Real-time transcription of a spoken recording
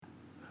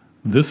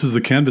This is the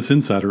Canvas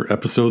Insider,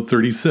 episode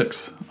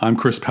 36. I'm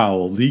Chris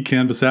Powell, the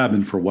Canvas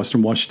admin for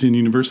Western Washington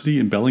University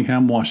in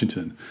Bellingham,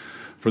 Washington.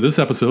 For this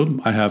episode,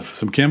 I have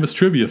some Canvas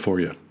trivia for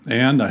you,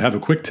 and I have a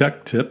quick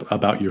tech tip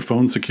about your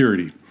phone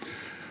security.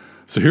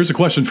 So here's a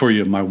question for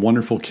you, my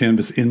wonderful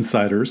Canvas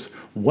insiders.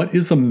 What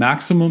is the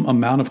maximum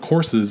amount of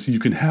courses you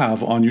can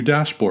have on your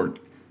dashboard?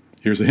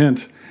 Here's a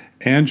hint,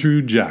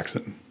 Andrew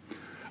Jackson.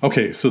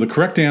 Okay, so the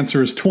correct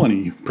answer is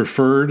 20.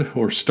 Preferred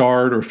or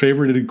starred or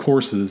favorited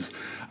courses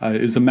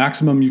is the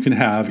maximum you can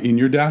have in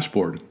your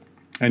dashboard.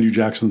 Andrew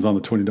Jackson's on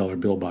the $20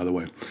 bill, by the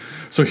way.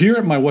 So here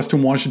at my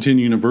Western Washington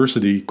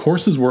University,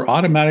 courses were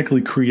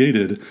automatically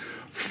created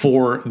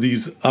for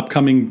these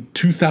upcoming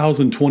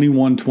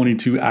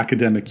 2021-22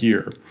 academic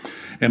year.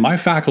 And my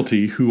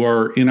faculty, who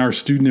are in our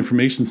student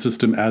information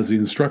system as the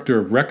instructor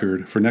of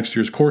record for next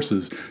year's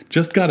courses,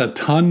 just got a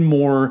ton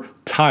more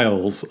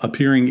tiles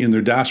appearing in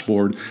their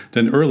dashboard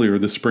than earlier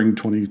this spring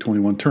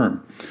 2021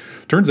 term.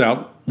 Turns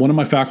out, one of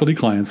my faculty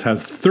clients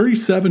has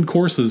 37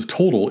 courses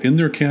total in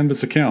their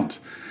Canvas account,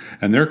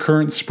 and their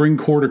current spring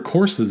quarter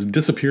courses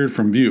disappeared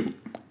from view.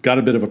 Got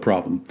a bit of a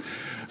problem.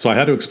 So I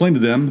had to explain to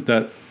them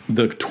that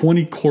the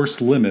 20 course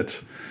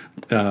limit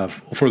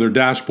for their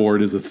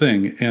dashboard is a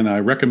thing, and I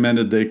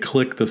recommended they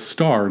click the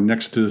star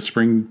next to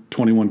spring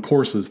 21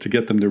 courses to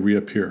get them to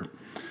reappear.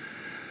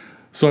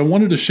 So I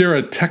wanted to share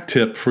a tech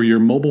tip for your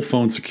mobile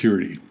phone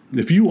security.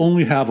 If you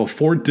only have a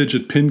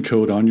 4-digit PIN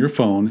code on your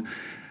phone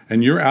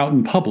and you're out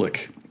in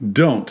public,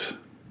 don't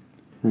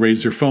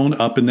raise your phone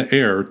up in the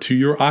air to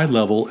your eye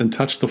level and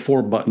touch the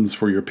 4 buttons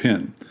for your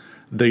PIN.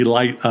 They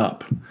light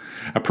up.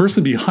 A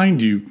person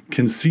behind you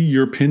can see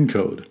your PIN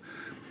code.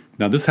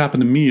 Now, this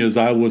happened to me as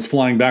I was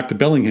flying back to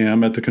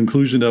Bellingham at the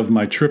conclusion of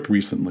my trip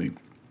recently.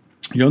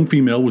 A young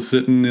female was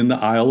sitting in the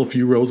aisle a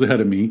few rows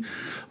ahead of me,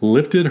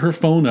 lifted her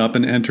phone up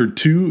and entered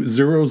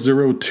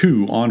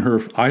 2002 on her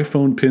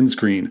iPhone PIN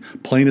screen,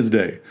 plain as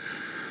day.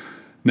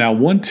 Now,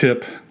 one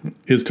tip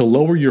is to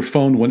lower your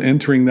phone when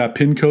entering that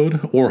PIN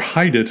code or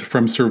hide it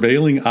from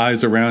surveilling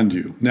eyes around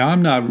you. Now,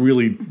 I'm not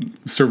really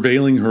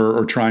surveilling her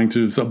or trying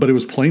to, but it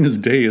was plain as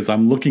day as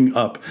I'm looking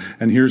up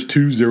and here's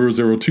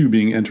 2002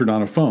 being entered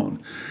on a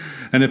phone.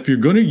 And if you're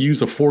going to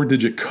use a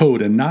 4-digit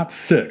code and not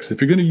 6, if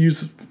you're going to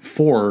use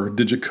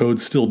 4-digit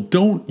codes still,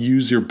 don't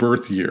use your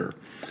birth year.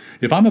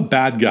 If I'm a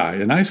bad guy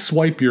and I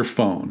swipe your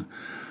phone,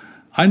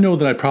 I know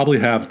that I probably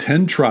have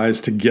 10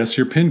 tries to guess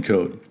your PIN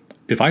code.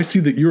 If I see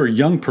that you're a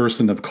young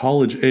person of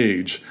college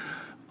age,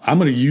 I'm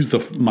going to use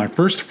my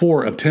first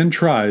 4 of 10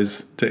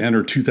 tries to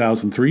enter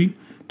 2003,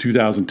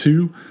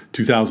 2002,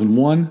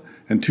 2001,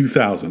 and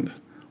 2000.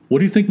 What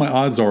do you think my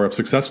odds are of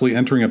successfully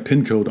entering a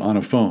PIN code on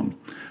a phone?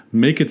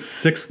 Make it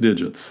 6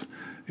 digits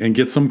and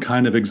get some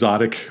kind of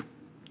exotic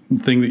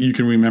thing that you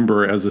can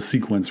remember as a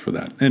sequence for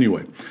that.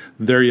 Anyway,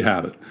 there you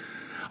have it.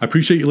 I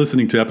appreciate you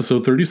listening to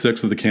episode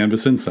 36 of the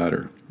Canvas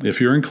Insider.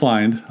 If you're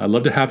inclined, I'd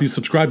love to have you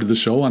subscribe to the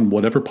show on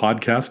whatever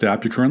podcast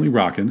app you're currently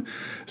rocking.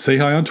 Say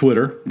hi on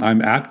Twitter.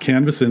 I'm at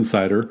Canvas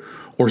Insider.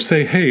 Or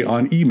say hey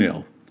on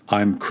email.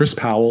 I'm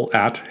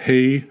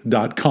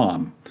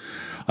chrispowell@hey.com.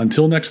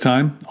 Until next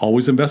time,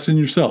 always invest in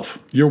yourself.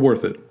 You're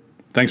worth it.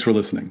 Thanks for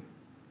listening.